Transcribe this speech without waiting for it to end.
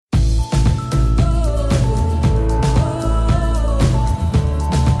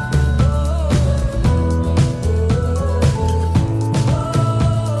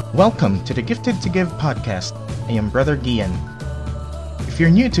Welcome to the Gifted to Give podcast. I am Brother Gian. If you're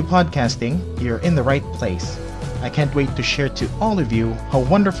new to podcasting, you're in the right place. I can't wait to share to all of you how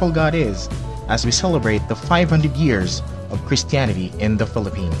wonderful God is as we celebrate the 500 years of Christianity in the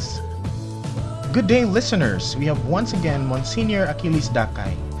Philippines. Good day, listeners. We have once again Monsignor Achilles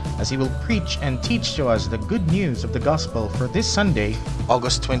Dakay as he will preach and teach to us the good news of the gospel for this Sunday,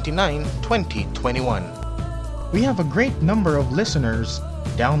 August 29, 2021. We have a great number of listeners,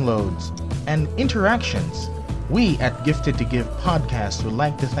 downloads, and interactions. We at Gifted to Give podcast would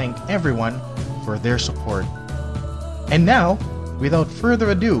like to thank everyone for their support. And now, without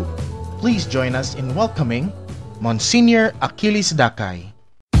further ado, please join us in welcoming Monsignor Achilles Dakay.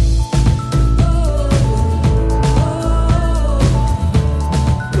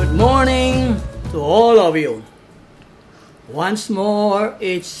 Good morning to all of you. Once more,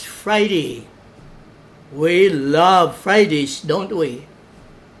 it's Friday. We love Fridays, don't we?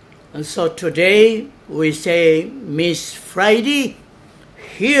 And so today we say, Miss Friday,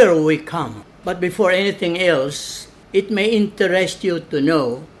 here we come. But before anything else, it may interest you to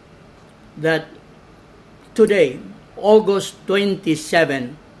know that today, August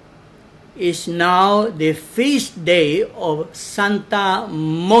 27, is now the feast day of Santa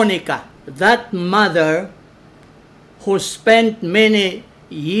Monica, that mother who spent many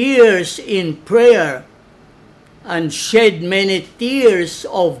years in prayer and shed many tears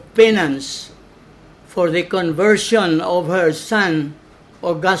of penance for the conversion of her son,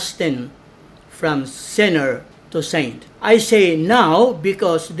 Augustine, from sinner to saint. I say now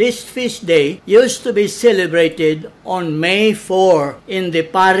because this feast day used to be celebrated on May 4 in the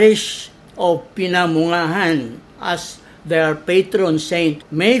parish of Pinamungahan as their patron saint.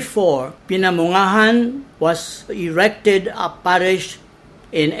 May 4, Pinamungahan was erected a parish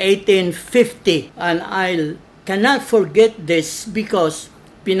in 1850, and I cannot forget this because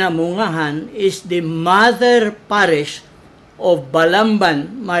Pinamungahan is the mother parish of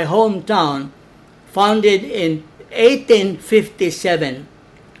Balamban, my hometown, founded in 1857.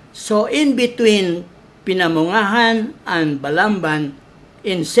 So in between Pinamungahan and Balamban,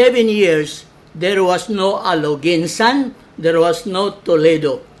 in 7 years, there was no Aloginsan, there was no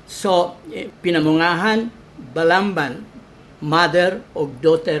Toledo. So Pinamungahan, Balamban, mother of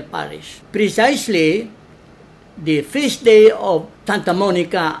daughter parish. Precisely, the feast day of Santa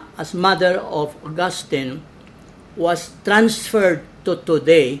Monica as mother of Augustine was transferred to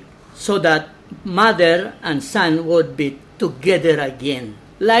today so that mother and son would be together again.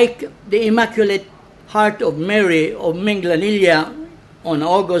 Like the Immaculate Heart of Mary of Minglanilla on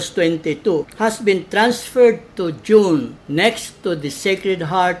August 22 has been transferred to June next to the Sacred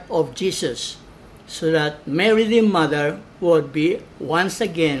Heart of Jesus so that Mary the Mother would be once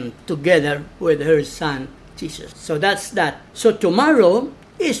again together with her son Jesus. So that's that. So tomorrow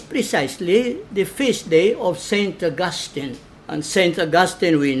is precisely the feast day of Saint Augustine. And Saint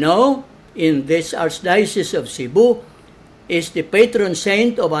Augustine, we know, in this Archdiocese of Cebu, is the patron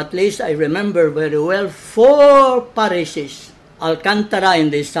saint of, at least I remember very well, 4 parishes. Alcantara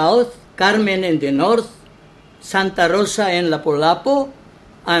in the south, Carmen in the north, Santa Rosa in Lapu-Lapu,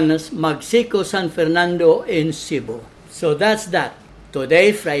 and Magsico San Fernando in Cebu. So that's that.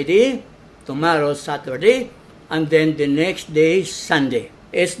 Today, Friday, tomorrow, Saturday, and then the next day, Sunday.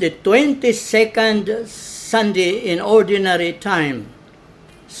 It's the 22nd Sunday in ordinary time,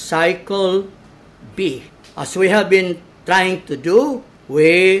 cycle B. As we have been trying to do,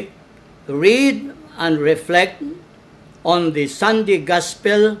 we read and reflect on the Sunday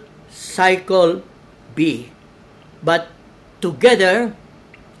Gospel, cycle B. But together,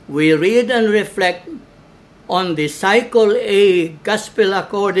 we read and reflect on the cycle A, Gospel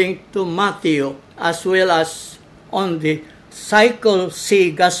according to Matthew, as well as on the cycle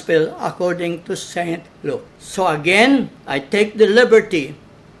C, Gospel according to St. Luke. So again, I take the liberty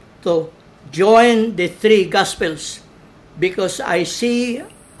to join the 3 Gospels because I see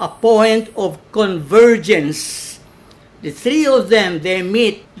a point of convergence. The 3 of them, they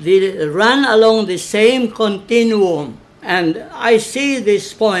meet, they run along the same continuum. And I see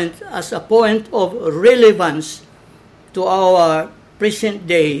this point as a point of relevance to our present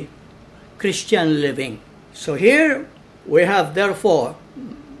day Christian living. So here we have therefore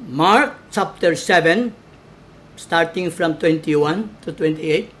Mark chapter 7, starting from 21 to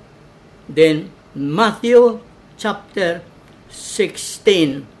 28. Then Matthew chapter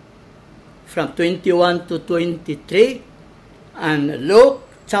 16, from 21 to 23. And Luke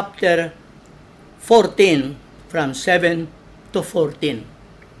chapter 14, from 7 to 14.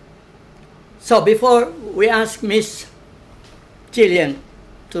 So before we ask Miss Jillian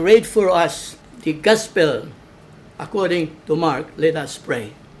to read for us the Gospel according to Mark, let us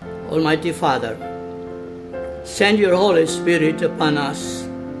pray. Almighty Father, send your Holy Spirit upon us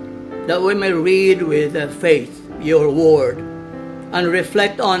that we may read with faith your word and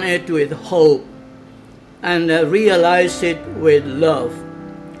reflect on it with hope and realize it with love,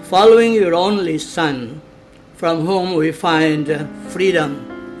 following your only Son, from whom we find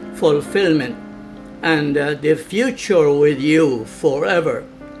freedom, fulfillment, and the future with you forever.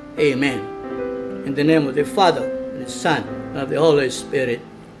 Amen. In the name of the Father, and the Son, and of the Holy Spirit.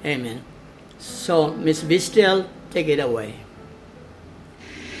 Amen. So, Miss Vistel, take it away.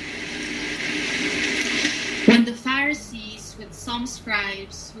 When the Pharisees with some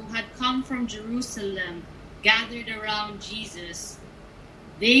scribes who had come from Jerusalem gathered around Jesus,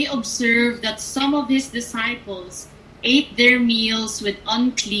 they observed that some of his disciples ate their meals with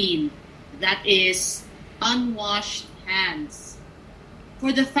unclean, that is, unwashed hands.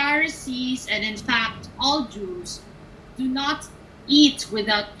 For the Pharisees, and in fact all Jews, do not eat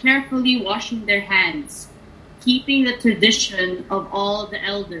without carefully washing their hands, keeping the tradition of all the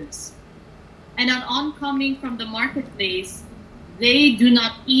elders. And on oncoming from the marketplace, they do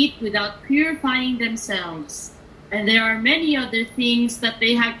not eat without purifying themselves. And there are many other things that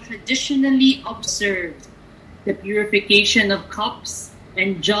they have traditionally observed: the purification of cups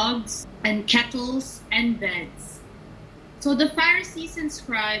and jugs and kettles and beds. So the Pharisees and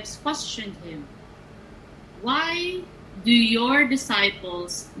scribes questioned him, "Why do your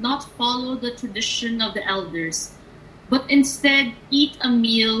disciples not follow the tradition of the elders, but instead eat a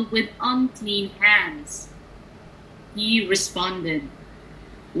meal with unclean hands?" He responded,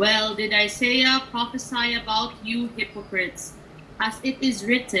 "Well, did Isaiah prophesy about you hypocrites, as it is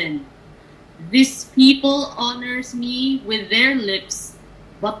written, 'This people honors me with their lips,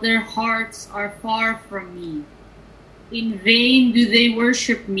 but their hearts are far from me. In vain do they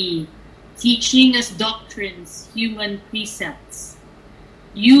worship me, teaching as doctrines human precepts.'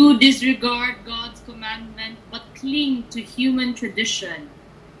 You disregard God's commandment, but cling to human tradition."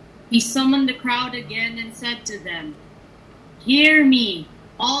 He summoned the crowd again and said to them, "Hear me,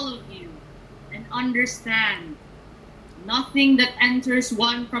 all of you, and understand. Nothing that enters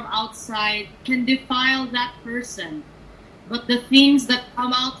one from outside can defile that person, but the things that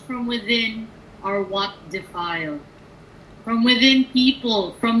come out from within are what defile. From within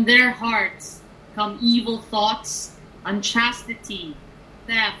people, from their hearts, come evil thoughts, unchastity,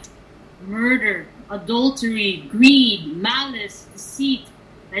 theft, murder, adultery, greed, malice, deceit,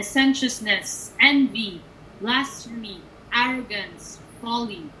 licentiousness, envy, blasphemy, arrogance,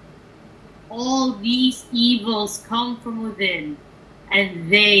 folly. All these evils come from within, and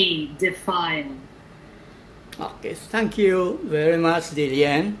they defile." Okay, thank you very much,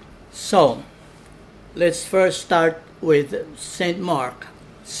 Lilian. So, let's first start with St. Mark.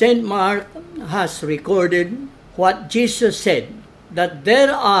 St. Mark has recorded what Jesus said, that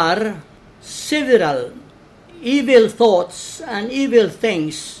there are several evil thoughts and evil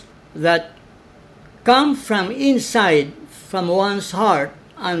things that come from inside, from one's heart,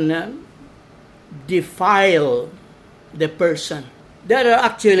 and defile the person. There are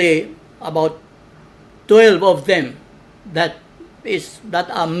actually about 12 of them that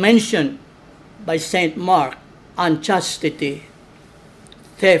are mentioned by St. Mark: unchastity,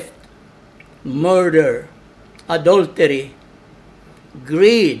 theft, murder, adultery,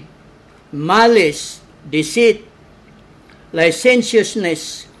 greed, malice, deceit,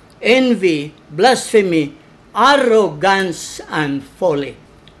 licentiousness, envy, blasphemy, arrogance, and folly.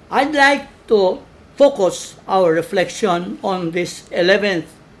 I'd like to focus our reflection on this 11th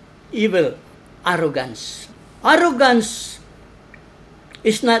evil, arrogance. Arrogance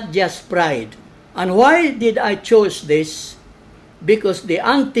is not just pride. And why did I choose this? Because the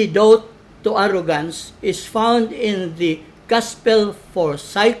antidote to arrogance is found in the Gospel for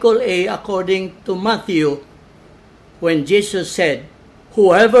Cycle A according to Matthew, when Jesus said,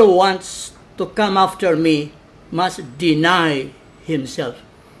 "Whoever wants to come after me must deny himself."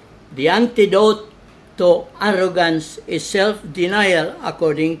 The antidote to arrogance is self-denial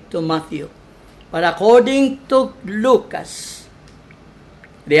according to Matthew. But according to Lucas,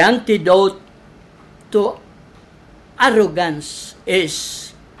 the antidote to arrogance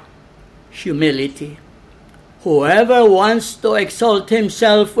is humility. Whoever wants to exalt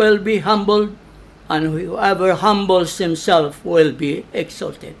himself will be humbled, and whoever humbles himself will be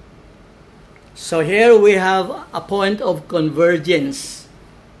exalted. So here we have a point of convergence.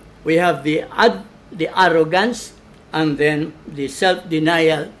 We have the arrogance, and then the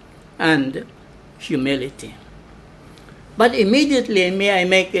self-denial and humility. But immediately, may I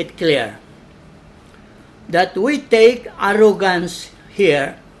make it clear that we take arrogance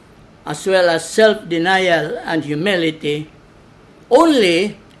here, as well as self-denial and humility,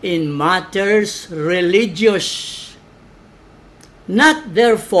 only in matters religious, not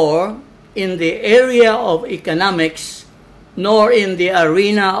therefore in the area of economics, nor in the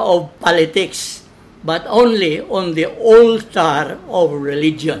arena of politics, but only on the altar of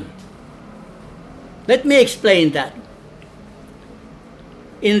religion. Let me explain that.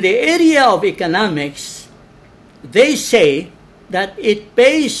 In the area of economics, they say that it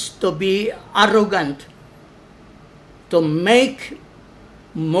pays to be arrogant, to make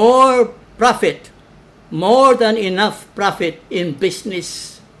more profit, more than enough profit in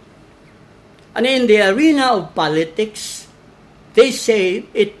business. And in the arena of politics, they say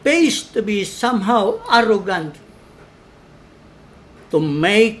it pays to be somehow arrogant,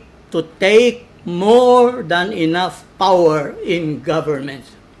 to take more than enough power in government.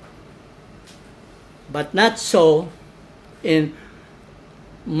 But not so in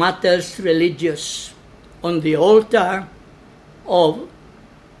matters religious, on the altar of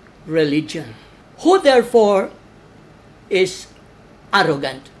religion. Who therefore is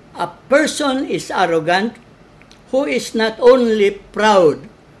arrogant? A person is arrogant who is not only proud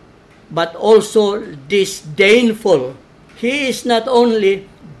but also disdainful. He is not only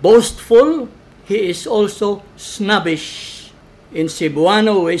boastful, he is also snobbish. In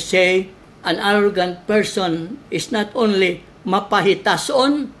Cebuano we say, an arrogant person is not only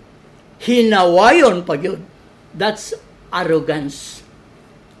mapahitason, hinawayon pa yun. That's arrogance.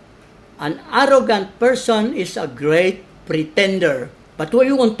 An arrogant person is a great pretender. But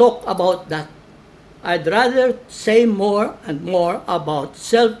we won't talk about that. I'd rather say more and more about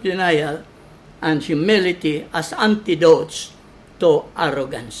self-denial and humility as antidotes to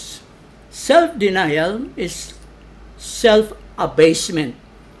arrogance. Self-denial is self-abasement.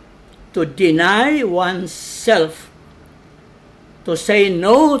 To deny oneself, to say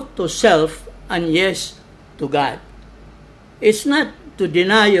no to self and yes to God. It's not to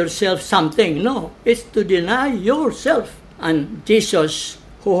deny yourself something, no. It's to deny yourself. And Jesus,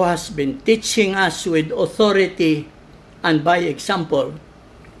 who has been teaching us with authority and by example,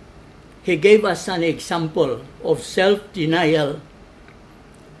 he gave us an example of self-denial.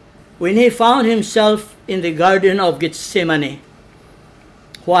 When he found himself in the Garden of Gethsemane,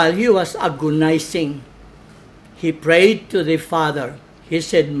 while he was agonizing, he prayed to the Father. He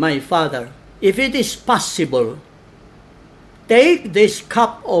said, "My Father, if it is possible, take this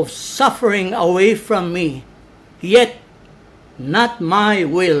cup of suffering away from me, yet not my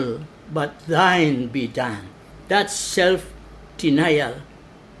will, but thine be done." That's self-denial.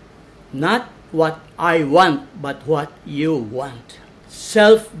 Not what I want, but what you want.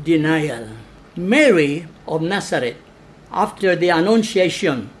 Self-denial. Mary of Nazareth, after the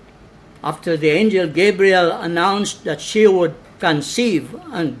Annunciation, after the angel Gabriel announced that she would conceive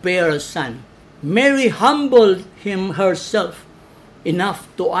and bear a son, Mary humbled herself enough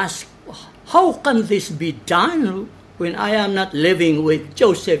to ask, how can this be done when I am not living with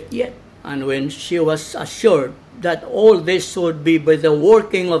Joseph yet? And when she was assured that all this would be by the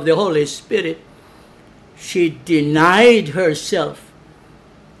working of the Holy Spirit, she denied herself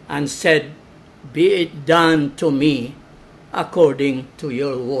and said, "Be it done to me according to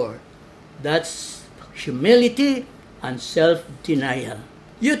your word." That's humility and self-denial.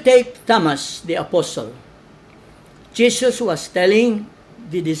 You take Thomas the apostle. Jesus was telling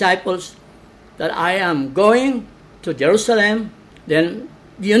the disciples that I am going to Jerusalem, then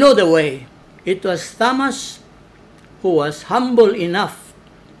you know the way. It was Thomas who was humble enough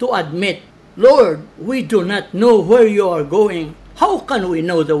to admit, "Lord, we do not know where you are going. How can we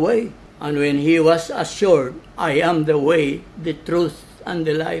know the way?" And when he was assured, "I am the way, the truth, and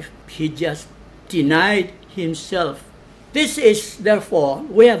the life," he just denied himself. These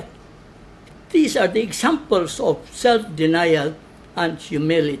are the examples of self-denial and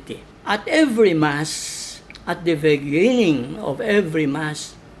humility. At every Mass, at the beginning of every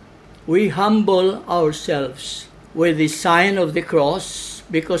Mass, we humble ourselves with the sign of the cross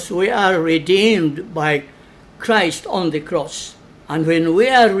because we are redeemed by Christ on the cross. And when we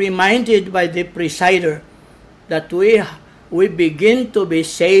are reminded by the presider that we begin to be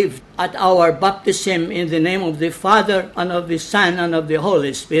saved at our baptism in the name of the Father and of the Son and of the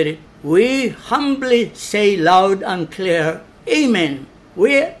Holy Spirit, we humbly say loud and clear, "Amen."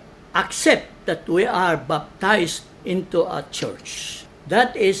 We accept that we are baptized into a church.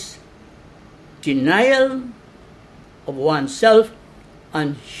 That is denial of oneself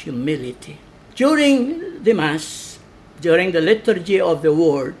and humility. During the Mass, during the liturgy of the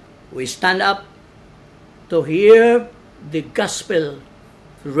Word, we stand up to hear the gospel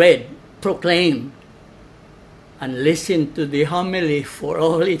read, proclaimed, and listen to the homily for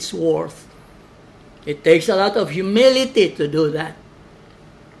all its worth. It takes a lot of humility to do that.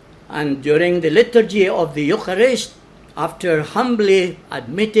 And during the liturgy of the Eucharist, after humbly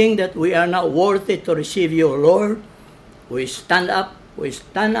admitting that we are not worthy to receive you, Lord, we stand up,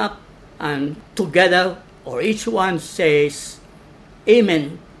 and together, or each one says,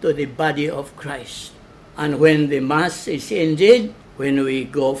 Amen to the body of Christ. And when the Mass is ended, when we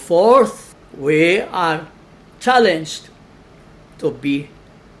go forth, we are challenged to be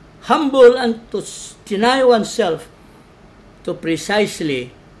humble and to deny oneself, to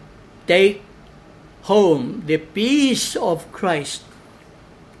precisely take home the peace of Christ.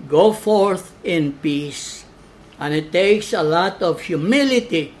 Go forth in peace. And it takes a lot of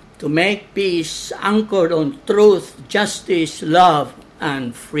humility to make peace anchored on truth, justice, love,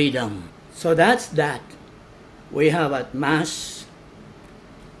 and freedom. So that's that. We have at Mass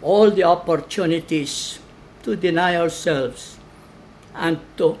all the opportunities to deny ourselves and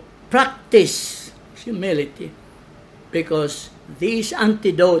to practice humility, because these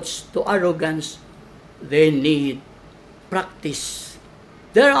antidotes to arrogance, they need practice.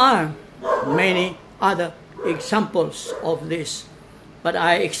 There are many other examples of this, but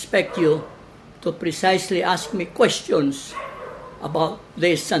I expect you to precisely ask me questions about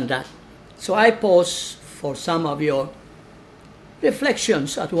this and that. So I pose for some of your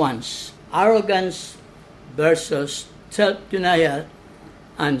reflections at once: arrogance versus self-denial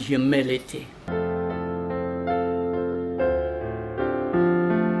and humility.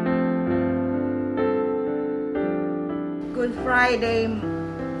 Good Friday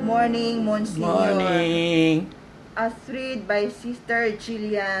morning, Monsignor. Morning. As read by Sister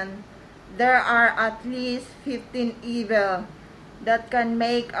Jillian, there are at least 15 evil that can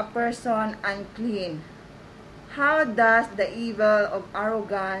make a person unclean. How does the evil of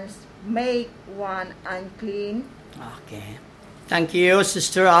arrogance make one unclean? Okay. Thank you,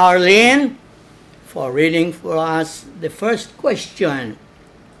 Sister Arlene, for reading for us the first question.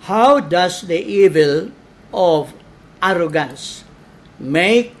 How does the evil of arrogance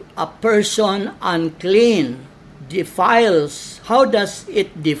make a person unclean? How does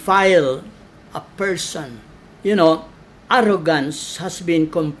it defile a person? You know, arrogance has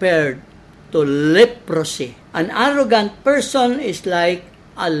been compared to leprosy. An arrogant person is like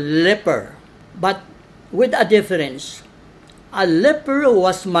a leper, but with a difference. A leper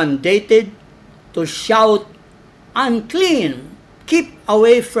was mandated to shout, "Unclean, keep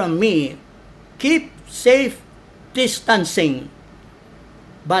away from me, keep safe distancing."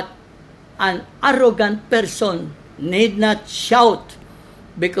 But an arrogant person need not shout,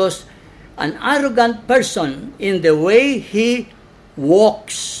 because an arrogant person, in the way he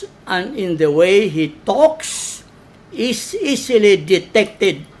walks and in the way he talks, is easily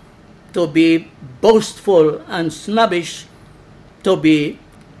detected to be boastful and snobbish, to be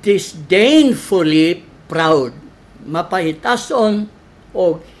disdainfully proud. Mapahitason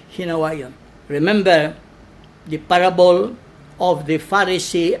o hinawayon. Remember the parable of the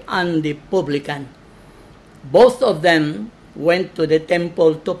Pharisee and the publican. Both of them went to the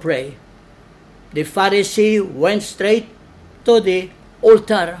temple to pray. The Pharisee went straight to the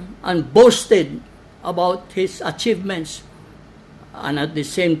altar and boasted about his achievements, and at the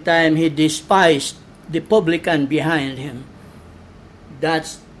same time he despised the publican behind him.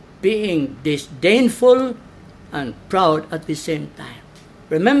 That's being disdainful and proud at the same time.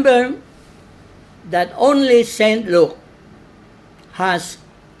 Remember that only St. Luke has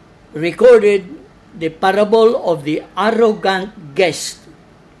recorded the parable of the arrogant guest.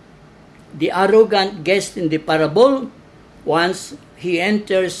 The arrogant guest in the parable, once he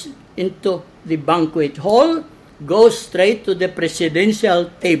enters into the banquet hall, goes straight to the presidential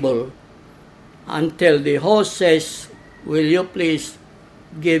table until the host says, "Will you please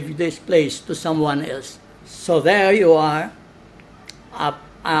give this place to someone else?" So there you are.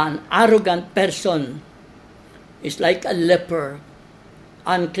 An arrogant person is like a leper,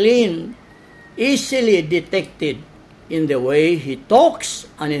 unclean, easily detected in the way he talks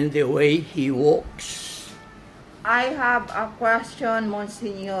and in the way he walks. I have a question,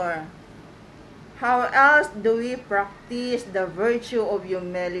 Monsignor. How else do we practice the virtue of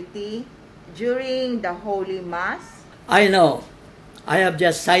humility during the Holy Mass? I know. I have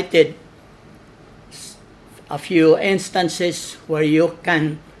just cited a few instances where you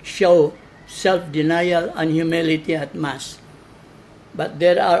can show self-denial and humility at Mass. But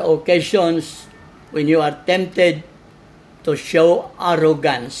there are occasions when you are tempted to show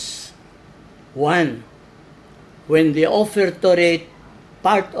arrogance. One, when the offertory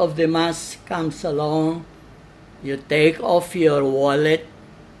part of the Mass comes along, you take off your wallet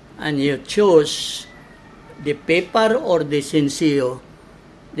and you choose the paper or the sencillo.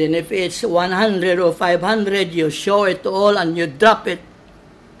 Then if it's 100 or 500, you show it all and you drop it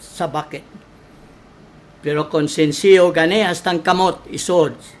sa bucket. Pero kung sensiyo gani, hastang kamot,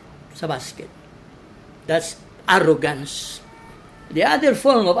 isod sa basket. That's arrogance. The other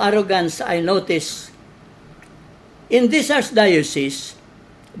form of arrogance I notice in this archdiocese,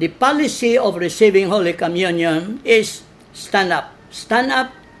 the policy of receiving Holy Communion is stand up. Stand up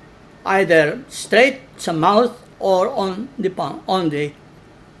either straight sa mouth or on the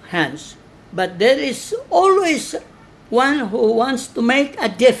hands. But there is always one who wants to make a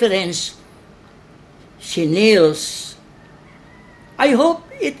difference. She kneels. I hope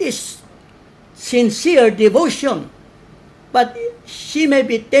it is sincere devotion, but she may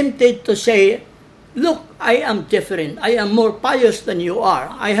be tempted to say, look, I am different. I am more pious than you are.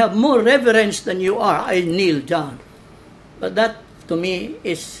 I have more reverence than you are. I kneel down. But that, to me,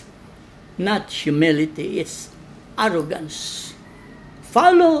 is not humility. It's arrogance.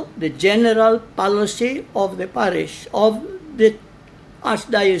 Follow the general policy of the parish, of the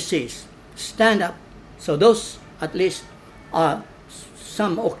archdiocese. Stand up. So those, at least, are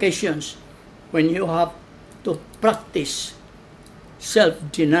some occasions when you have to practice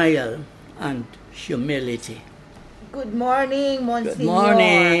self-denial and humility. Good morning, Monsignor. Good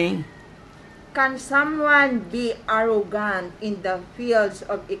morning. Can someone be arrogant in the fields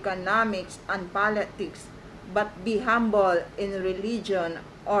of economics and politics but be humble in religion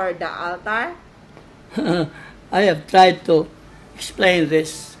or the altar? I have tried to explain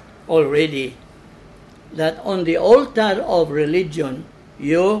this already, that on the altar of religion,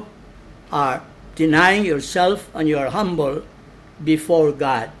 you are denying yourself and you are humble before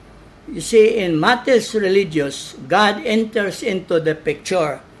God. You see, in matters religious, God enters into the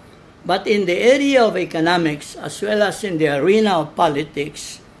picture. But in the area of economics, as well as in the arena of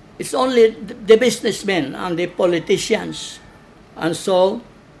politics, it's only the businessmen and the politicians. And so,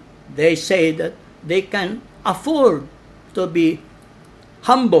 they say that they can afford to be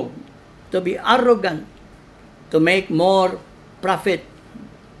humble, to be arrogant, to make more profit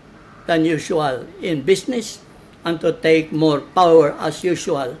than usual in business, and to take more power as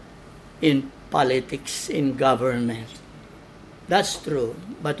usual in politics, in government. That's true,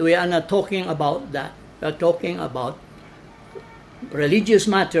 but we are not talking about that. We are talking about religious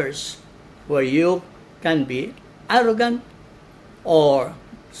matters where you can be arrogant or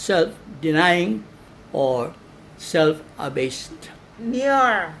self-denying or self-abased.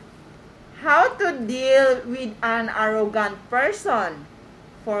 Near. How to deal with an arrogant person?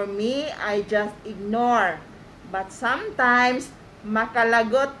 For me, I just ignore. But sometimes,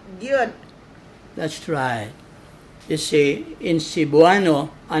 makalagot gyud. That's right. You see, in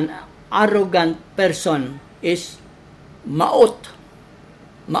Cebuano, an arrogant person is maot.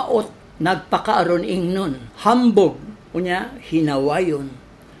 Maot, nagpakaaron ingnon. Hambog, unya hinawayon.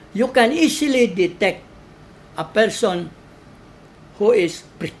 You can easily detect a person who is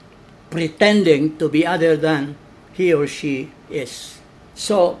pretending to be other than he or she is.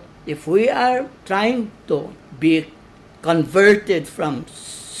 So, if we are trying to be converted from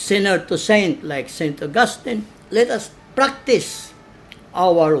sinner to saint like St. Augustine, let us practice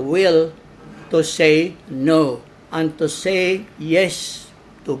our will to say no and to say yes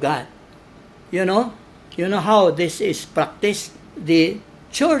to God. You know how this is practiced? The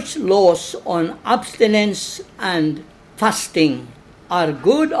church laws on abstinence and fasting are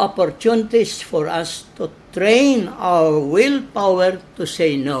good opportunities for us to train our willpower to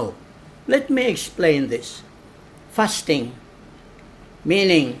say no. Let me explain this. Fasting,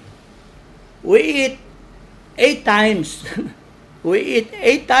 meaning we eat 8 times. We eat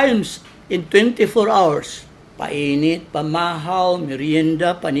 8 times in 24 hours. Painit, pamahaw,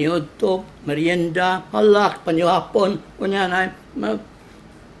 merienda, paniudto, merienda, halak, panyuhapon, kunya na,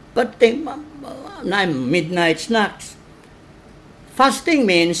 midnight snacks. Fasting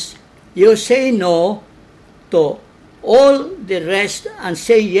means you say no to all the rest and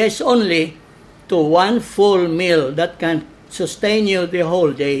say yes only to one full meal that can sustain you the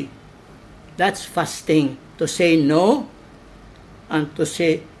whole day. That's fasting, to say no and to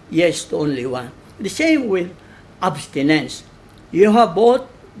say yes to only one. The same with abstinence. You have bought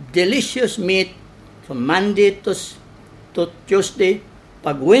delicious meat from Monday to Tuesday.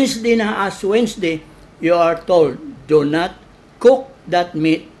 Pag Wednesday na as Wednesday, you are told, do not cook that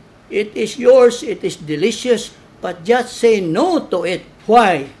meat. It is yours, it is delicious, but just say no to it.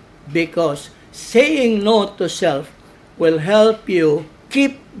 Why? Because saying no to self will help you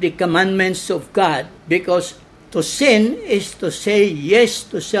keep the commandments of God. Because to sin is to say yes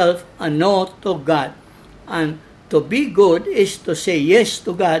to self and no to God. And to be good is to say yes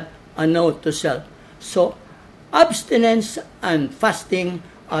to God and no to self. So, abstinence and fasting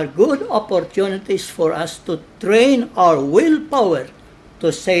are good opportunities for us to train our willpower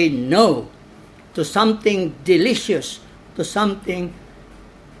to say no to something delicious, to something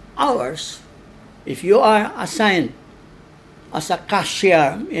ours. If you are assigned as a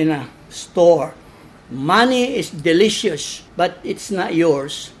cashier in a store, money is delicious, but it's not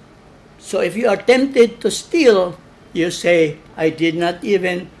yours. So if you are tempted to steal, you say, I did not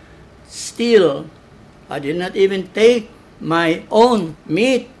even steal. I did not even take my own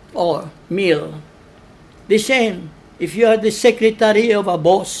meat or meal. The same, if you are the secretary of a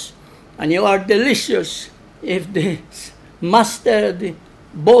boss and you are delicious, if the master, the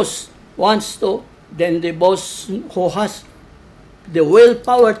boss wants to, then the boss who has the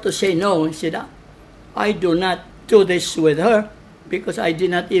willpower to say no, he said, I do not do this with her because I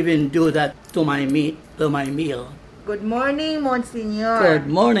did not even do that to my meat, to my meal. Good morning, Monsignor. Good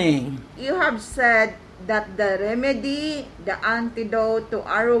morning. You have said that the remedy, the antidote to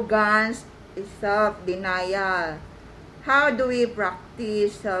arrogance is self-denial. How do we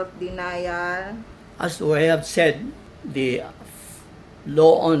practice self-denial? As we have said, the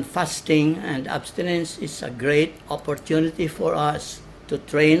law on fasting and abstinence is a great opportunity for us to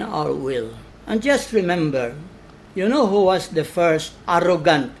train our will. And just remember, you know who was the first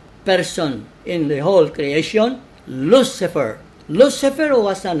arrogant person in the whole creation? Lucifer. Lucifer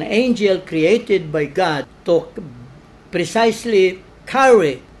was an angel created by God to precisely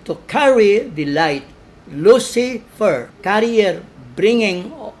carry the light. Lucifer, carrier,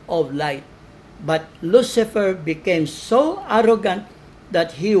 bringing of light. But Lucifer became so arrogant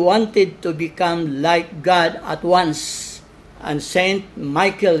that he wanted to become like God at once. And Saint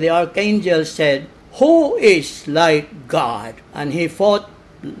Michael the Archangel said, who is like God? And he fought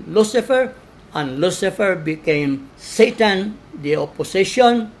Lucifer, and Lucifer became Satan, the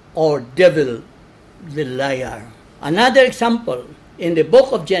opposition, or devil, the liar. Another example, in the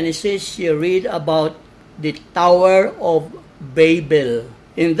book of Genesis, you read about the Tower of Babel.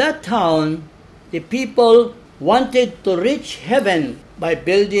 In that town, the people wanted to reach heaven by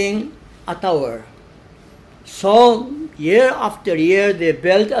building a tower. So, year after year, they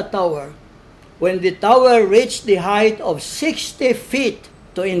built a tower. When the tower reached the height of 60 feet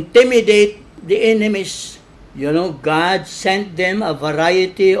to intimidate the enemies, God sent them a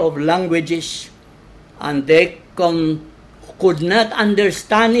variety of languages, and they could not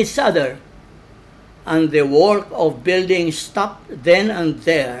understand each other. And the work of building stopped then and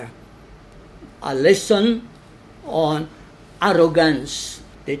there. A lesson on arrogance,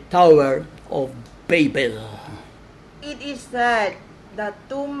 the Tower of Babel. It is said that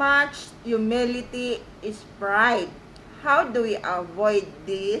too much humility is pride. How do we avoid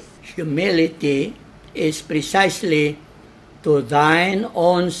this? Humility is precisely to thine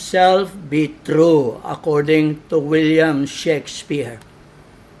own self be true, according to William Shakespeare.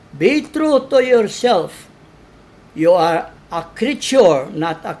 Be true to yourself. You are a creature,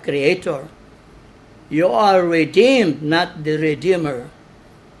 not a creator. You are redeemed, not the Redeemer.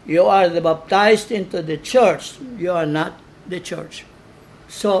 You are the baptized into the church. You are not the church.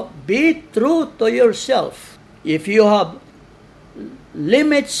 So be true to yourself. If you have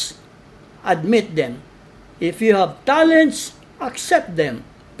limits, admit them. If you have talents, accept them.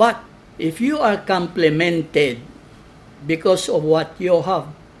 But if you are complimented because of what you have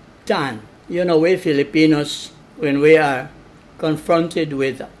done, we Filipinos, when we are confronted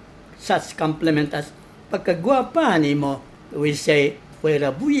with such compliment as pagkagwapa ni mo, we say,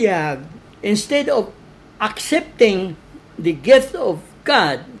 fuera buyag. Instead of accepting the gift of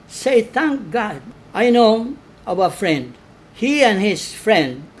God, say thank God. I know of a friend. He and his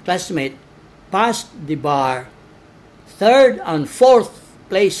friend, classmate, passed the bar, 3rd and 4th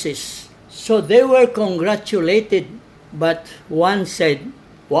places. So they were congratulated, but one said,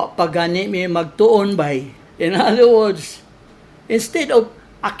 wa pa gani mi magtuon bay. In other words, instead of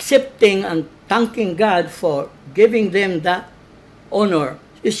accepting and thanking God for giving them that honor,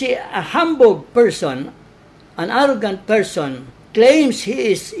 you see, a humble person, an arrogant person, claims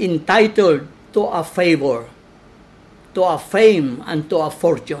he is entitled to a favor, to a fame, and to a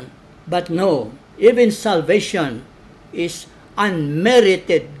fortune. But no, even salvation is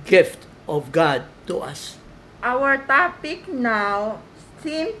unmerited gift of God to us. Our topic now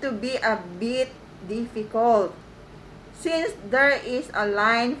seems to be a bit difficult, since there is a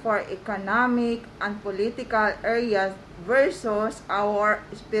line for economic and political areas versus our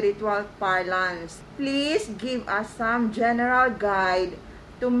spiritual parlance. Please give us some general guide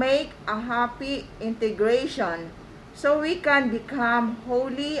to make a happy integration so we can become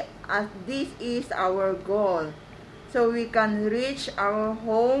holy, as this is our goal, so we can reach our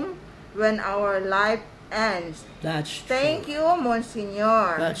home when our life ends. That's true. Thank you,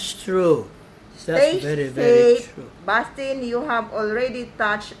 Monsignor. That's true. Stay That's very safe. true. Bastin, you have already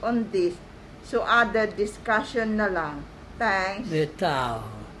touched on this. So other discussion na lang. Thanks. Bitaw.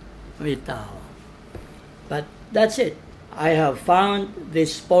 But that's it. I have found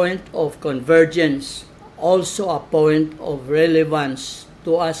this point of convergence also a point of relevance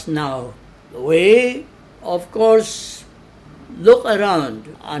to us now. We, of course, look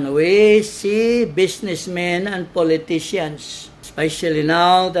around and we see businessmen and politicians, especially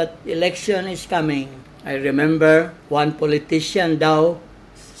now that election is coming. I remember one politician daw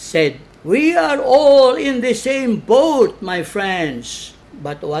said, "We are all in the same boat, my friends."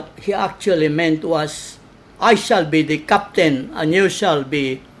 But what he actually meant was, "I shall be the captain and you shall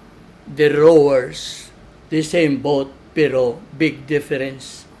be the rowers." The same boat, pero big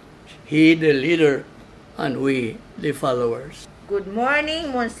difference. He the leader and we the followers. Good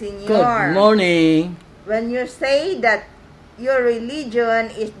morning, Monsignor. Good morning. When you say that your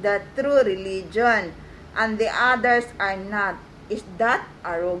religion is the true religion and the others are not, is that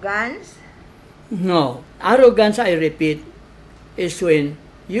arrogance? No. Arrogance, I repeat, is when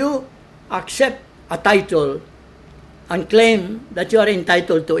you accept a title and claim that you are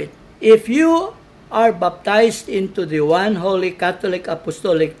entitled to it. If you are baptized into the one Holy Catholic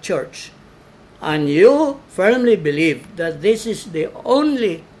Apostolic Church and you firmly believe that this is the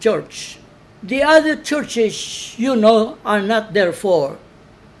only church, the other churches you know are not therefore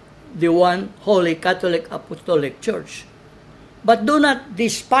the one Holy Catholic Apostolic Church. But do not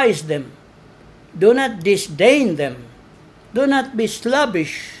despise them. Do not disdain them. Do not be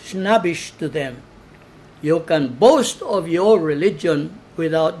snobbish to them. You can boast of your religion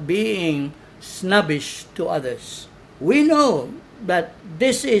without being snobbish to others. We know that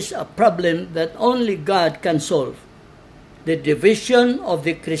this is a problem that only God can solve. The division of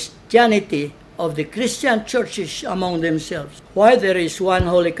the Christianity of the Christian churches among themselves. Why there is one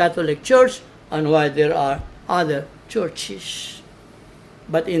Holy Catholic Church and why there are other churches.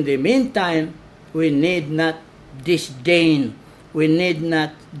 But in the meantime, we need not disdain, we need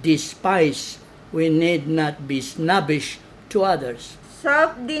not despise, we need not be snobbish to others.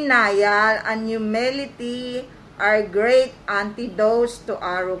 Self-denial and humility are great antidotes to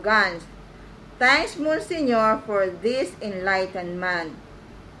arrogance. Thanks, Monsignor, for this enlightenment.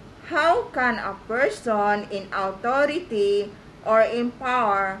 How can a person in authority or in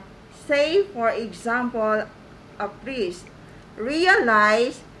power, say for example, a priest,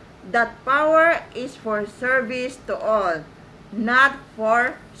 realize that power is for service to all, not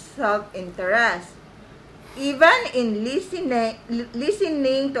for self-interest? Even in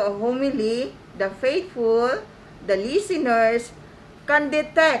listening to a homily, the faithful, the listeners, can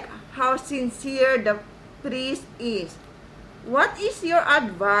detect how sincere the priest is. What is your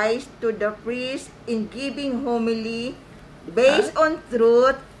advice to the priest in giving homily based on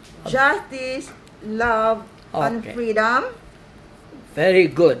truth, justice, love, and freedom? Very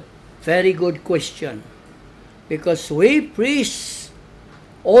good question. Because we priests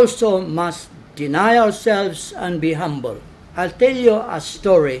also must deny ourselves and be humble. I'll tell you a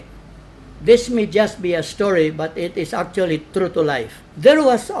story. This may just be a story, but it is actually true to life. There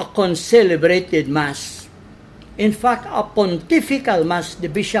was a concelebrated mass. In fact, a pontifical mass, the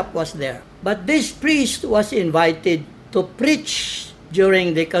bishop was there. But this priest was invited to preach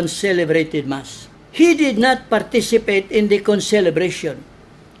during the concelebrated mass. He did not participate in the concelebration.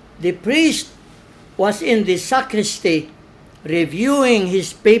 The priest was in the sacristy reviewing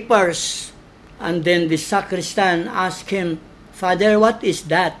his papers, and then the sacristan asked him, "Father, what is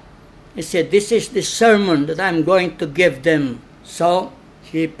that?" He said, "This is the sermon that I'm going to give them." So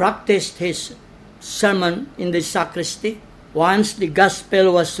he practiced his sermon in the sacristy. Once the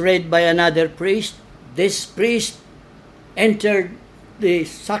gospel was read by another priest, this priest entered the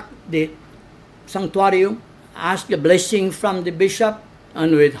sanctuarium, asked a blessing from the bishop,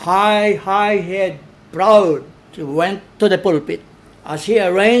 and with high head, proud, he went to the pulpit. As he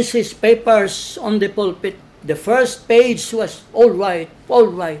arranged his papers on the pulpit, the first page was all right.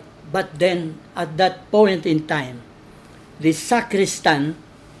 But then, at that point in time, the sacristan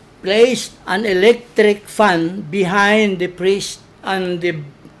placed an electric fan behind the priest, and the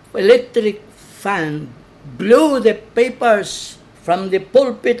electric fan blew the papers from the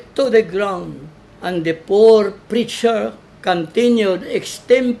pulpit to the ground, and the poor preacher continued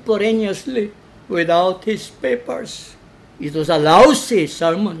extemporaneously without his papers. It was a lousy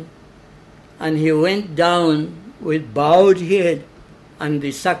sermon, and he went down with bowed head, and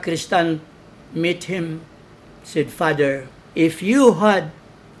the sacristan met him, said, "Father, if you had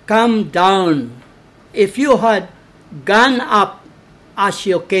come down, if you had gone up as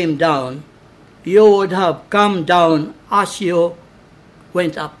you came down, you would have come down as you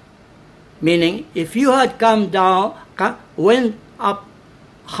went up." Meaning, if you had went up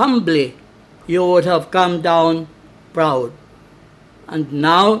humbly, you would have come down proud. And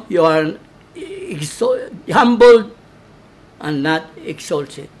now you are humbled and not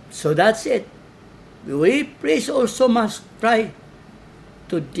exalted. So that's it. We priests also must try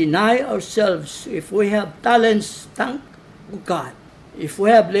to deny ourselves. If we have talents, thank God. If we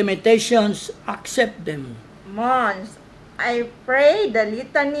have limitations, accept them. Mons, I pray the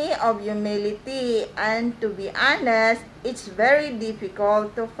litany of humility, and to be honest, it's very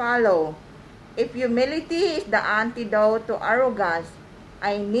difficult to follow. If humility is the antidote to arrogance,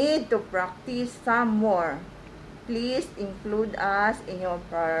 I need to practice some more. Please include us in your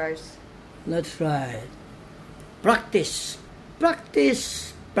prayers. That's right. Practice.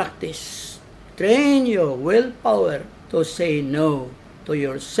 Practice. Practice. Train your willpower to say no to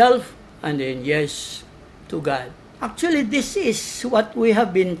yourself and then yes to God. Actually, this is what we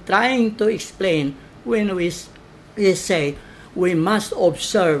have been trying to explain when we say we must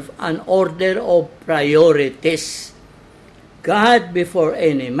observe an order of priorities. God before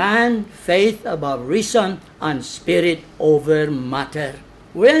any man, faith above reason, and spirit over matter.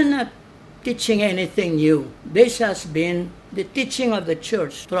 We're not teaching anything new. This has been the teaching of the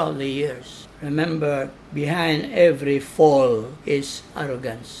church throughout the years. Remember, behind every fall is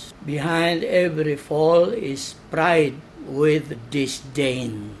arrogance. Behind every fall is pride with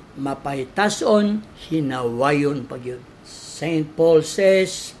disdain. Mapaytason, hinawayon pagyud. St. Paul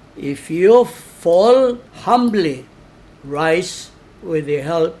says, if you fall humbly, rise with the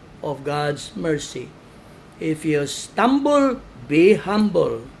help of God's mercy. If you stumble, be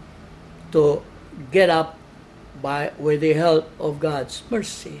humble to get up with the help of God's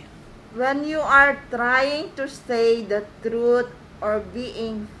mercy. When you are trying to say the truth or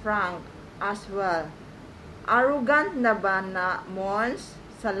being frank as well, arrogant na ba na, Mons?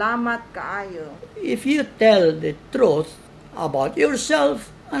 Salamat kaayo. If you tell the truth about yourself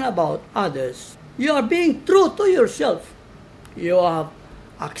and about others, you are being true to yourself. You have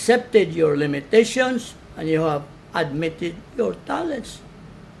accepted your limitations and you have admitted your talents.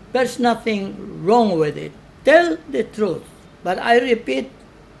 There's nothing wrong with it. Tell the truth. But I repeat,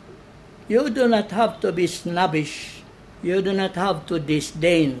 you do not have to be snobbish. You do not have to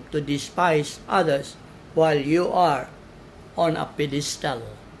disdain, to despise others while you are on a pedestal.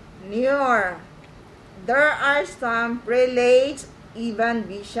 There are some prelates, even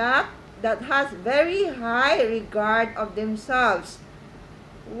bishops, that has very high regard of themselves.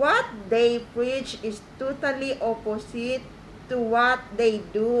 What they preach is totally opposite to what they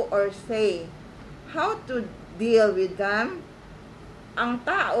do or say. How to deal with them? Ang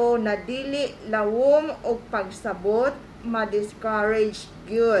tao na dili lawom og pagsabot, ma-discourage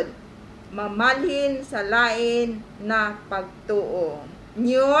gyud, mamalhin sa lain na pagtuo.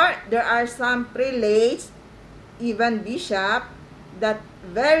 There are some prelates, even bishop, that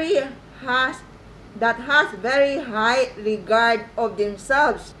has very high regard of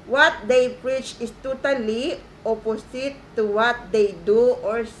themselves. What they preach is totally opposite to what they do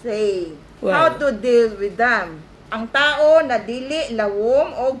or say. How to deal with them? Ang tao na dili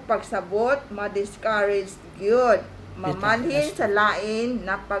lawom og pagsabot, ma-discourage gyud, mamalhin sa lain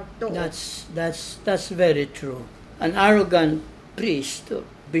na pagtuo. That's very true. An arrogant priest or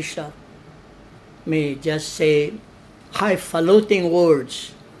bishop may just say highfalutin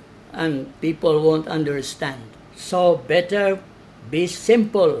words and people won't understand. So better be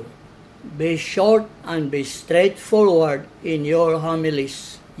simple, be short, and be straightforward in your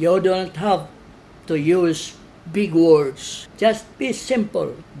homilies. You don't have to use big words. Just be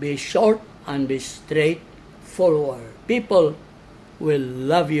simple, be short, and be straightforward. People will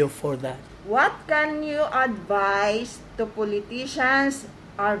love you for that. What can you advise to politicians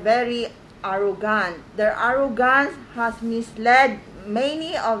are very arrogant? Their arrogance has misled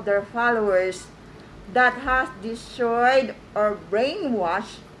many of their followers, that has destroyed or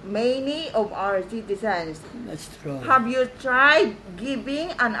brainwashed many of our citizens. That's true. Have you tried giving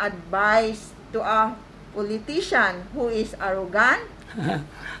an advice to a politician who is arrogant?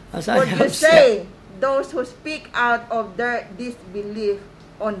 As I Would you have say those who speak out of their disbelief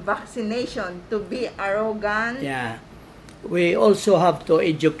on vaccination to be arrogant? Yeah. We also have to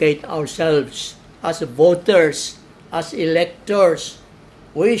educate ourselves as voters, as electors.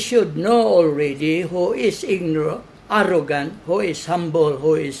 We should know already who is arrogant, who is humble,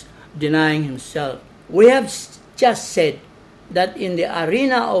 who is denying himself. We have just said that in the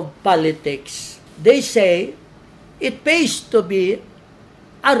arena of politics, they say it pays to be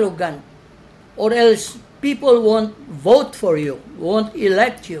arrogant, or else people won't vote for you, won't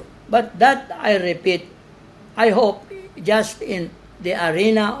elect you. But that, I repeat, I hope just in the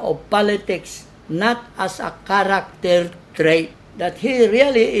arena of politics not as a character trait, that he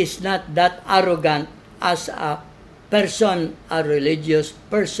really is not that arrogant as a person, a religious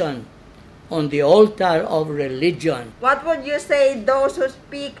person on the altar of religion. What would you say those who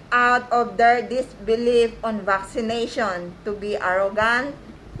speak out of their disbelief on vaccination to be arrogant?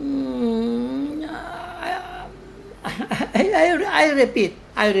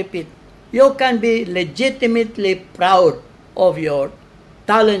 I repeat, you can be legitimately proud of your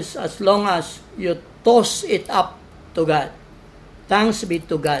talents as long as you toss it up to God. Thanks be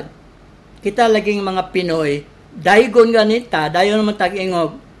to God. Kita laging mga Pinoy, daygon ganita, dayon naman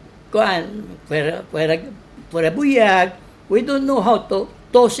tag-ingog, kuan, pwera buyag, we don't know how to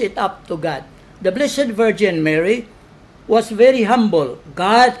toss it up to God. The Blessed Virgin Mary was very humble.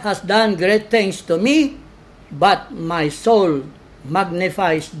 God has done great things to me, but my soul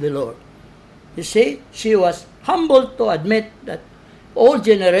magnifies the Lord. You see, she was humble to admit that all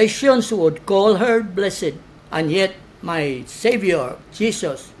generations would call her blessed, and yet my Savior,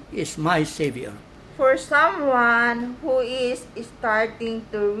 Jesus, is my Savior. For someone who is starting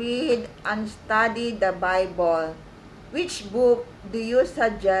to read and study the Bible, which book do you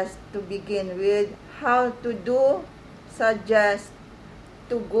suggest to begin with? How to do? Suggest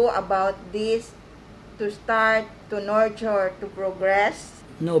to go about this, to start, to nurture, to progress?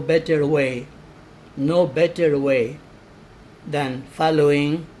 No better way than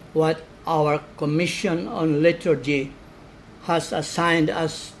following what our Commission on Liturgy has assigned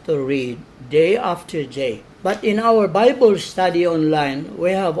us to read day after day. But in our Bible study online,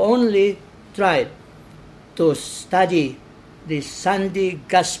 we have only tried to study the Sunday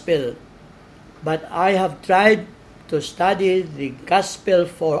Gospel, but I have tried to study the Gospel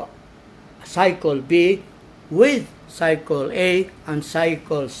for Cycle B with Cycle A and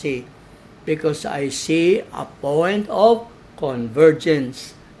Cycle C, because I see a point of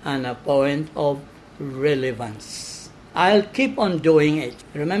convergence and a point of relevance. I'll keep on doing it.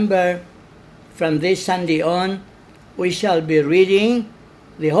 Remember, from this Sunday on, we shall be reading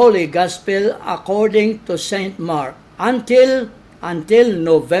the Holy Gospel according to St. Mark until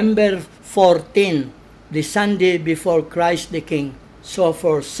November 14, the Sunday before Christ the King. So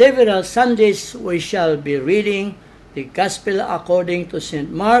for several Sundays, we shall be reading the Gospel according to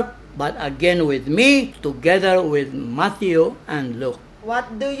St. Mark, but again with me, together with Matthew and Luke.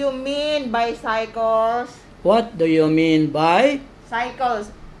 What do you mean by cycles? What do you mean by Cycles.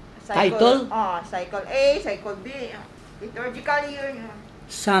 Title? Cycle A, cycle B. Liturgical year.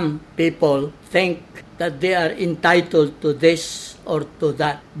 Some people think that they are entitled to this or to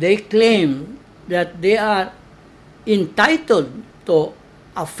that. They claim that they are entitled to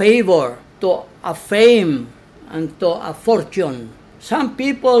a favor, to a fame, and to a fortune. Some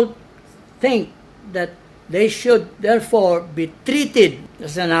people think that they should therefore be treated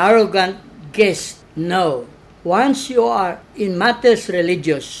as an arrogant guest. No. Once you are in matters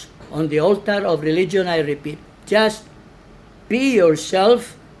religious, on the altar of religion, I repeat, just be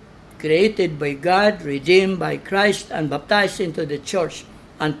yourself, created by God, redeemed by Christ, and baptized into the church,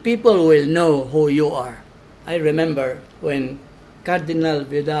 and people will know who you are. I remember when Cardinal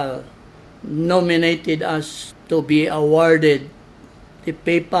Vidal nominated us to be awarded the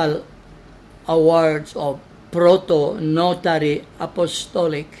papal awards of Proto-Notary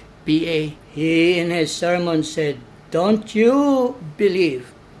Apostolic, PA. He, in his sermon, said, "Don't you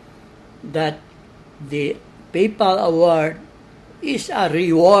believe that the papal award is a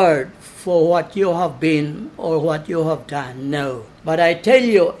reward for what you have been or what you have done? No. But I tell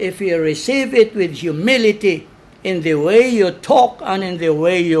you, if you receive it with humility in the way you talk and in the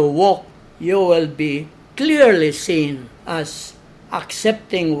way you walk, you will be clearly seen as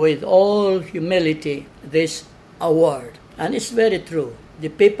accepting with all humility this award." And it's very true. The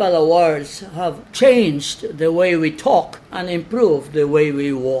papal awards have changed the way we talk and improved the way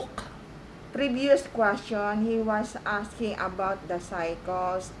we walk. Previous question, he was asking about the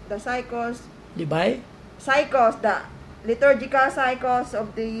cycles. The cycles, Diba? cycles, the liturgical cycles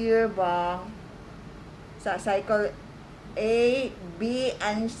of the year ba? Sa cycle A, B,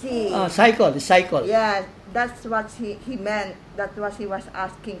 and C. Cycle. Yes, that's what he meant. That was he was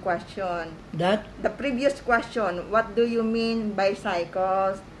asking question. That The previous question, what do you mean by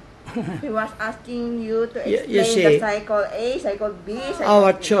cycles? He was asking you to explain You see, the cycle A, cycle B, cycle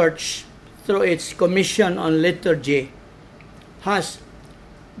our C. church, through its Commission on Liturgy, has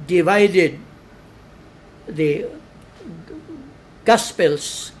divided the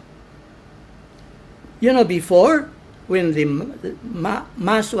Gospels. You know, before, when the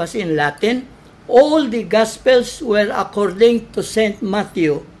Mass was in Latin, all the Gospels were according to St.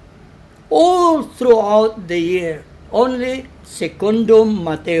 Matthew, all throughout the year. only Secundum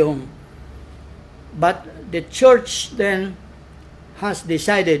Matteum. But the church then has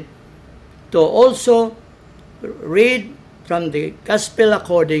decided to also read from the Gospel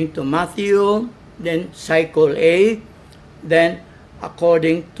according to Matthew, then cycle A, then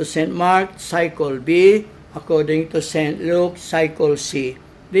according to St. Mark, cycle B, according to St. Luke, cycle C.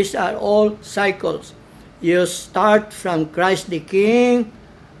 These are all cycles. You start from Christ the King,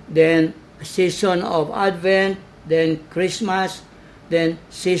 then season of Advent, then Christmas, then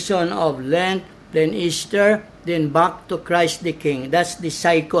season of Lent, then Easter, then back to Christ the King. That's the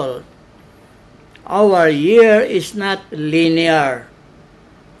cycle. Our year is not linear.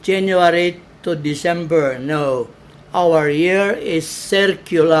 January to December, no. Our year is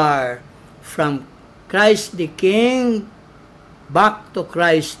circular. From Christ the King back to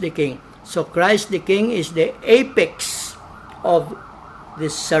Christ the King. So Christ the King is the apex of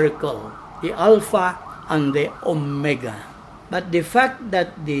this circle, the Alpha and the Omega. But the fact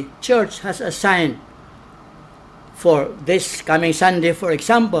that the church has assigned for this coming Sunday, for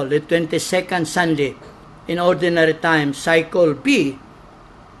example, the 22nd Sunday in ordinary time, cycle B,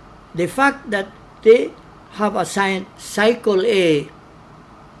 the fact that they have assigned cycle A,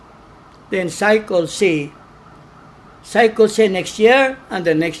 then cycle C next year, and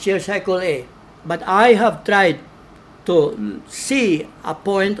the next year cycle A. But I have tried to see a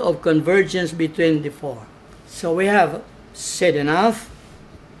point of convergence between the four. So we have said enough,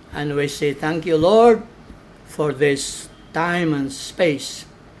 and we say thank you, Lord, for this time and space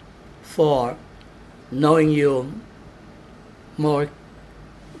for knowing you more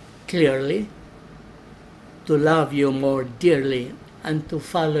clearly, to love you more dearly, and to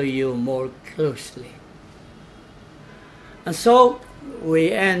follow you more closely. And so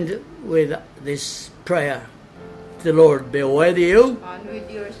we end with this prayer. The Lord be with you. And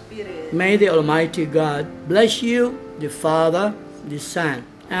with your spirit. May the Almighty God bless you, the Father, the Son,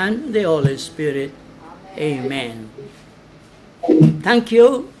 and the Holy Spirit. Amen. Thank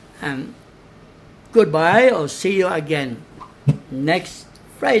you, and goodbye, or see you again next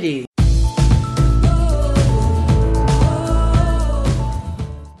Friday.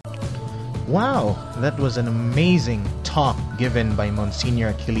 Wow, that was an amazing talk given by Monsignor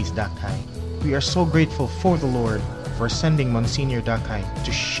Achilles Dakay. We are so grateful for the Lord for sending Monsignor Dakay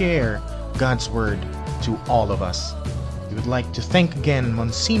to share God's Word to all of us. We would like to thank again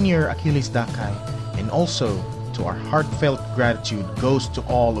Monsignor Achilles Dakay, and also to our heartfelt gratitude goes to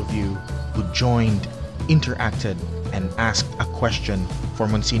all of you who joined, interacted, and asked a question for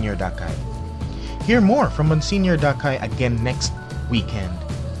Monsignor Dakay. Hear more from Monsignor Dakay again next weekend.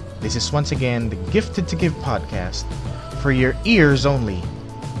 This is once again the Gifted to Give podcast for your ears only.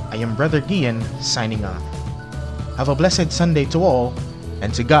 I am Brother Gian signing off. Have a blessed Sunday to all,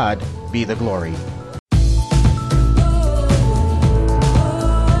 and to God be the glory.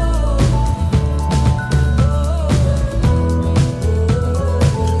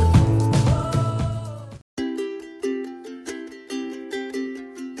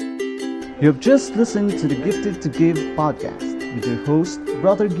 You have just listened to the Gifted to Give podcast with your host,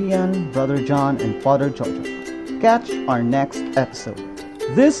 Brother Gian, Brother John, and Father Jojo. Catch our next episode.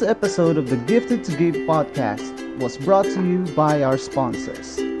 This episode of the Gifted to Give podcast was brought to you by our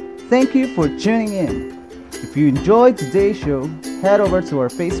sponsors. Thank you for tuning in. If you enjoyed today's show, head over to our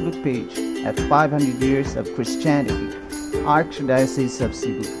Facebook page at 500 Years of Christianity, Archdiocese of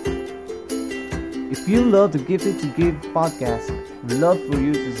Cebu. If you love the Gifted to Give podcast, we'd love for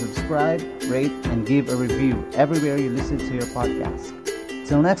you to subscribe, rate, and give a review everywhere you listen to your podcast.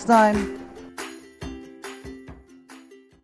 Till next time,